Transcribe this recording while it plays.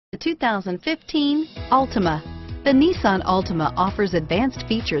The 2015 Altima. The Nissan Altima offers advanced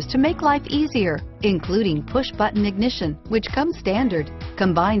features to make life easier, including push-button ignition, which comes standard.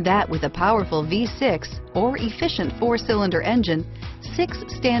 Combine that with a powerful V6 or efficient 4-cylinder engine, 6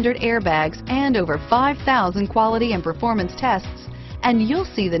 standard airbags, and over 5,000 quality and performance tests, and you'll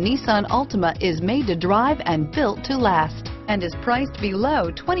see the Nissan Altima is made to drive and built to last, and is priced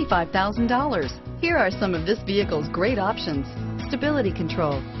below $25,000. Here are some of this vehicle's great options: stability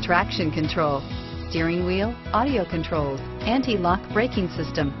control, traction control, steering wheel audio controls, anti-lock braking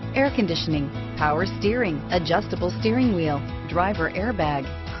system, air conditioning, power steering, adjustable steering wheel, driver airbag,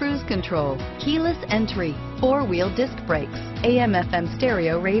 cruise control, keyless entry, 4-wheel disc brakes, AM/FM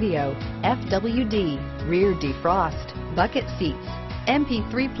stereo radio, FWD, rear defrost, bucket seats,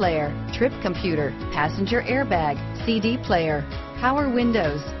 MP3 player, trip computer, passenger airbag, CD player, power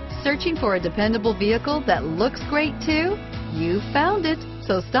windows. Searching for a dependable vehicle that looks great too? You found it,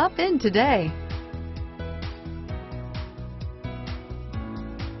 so stop in today.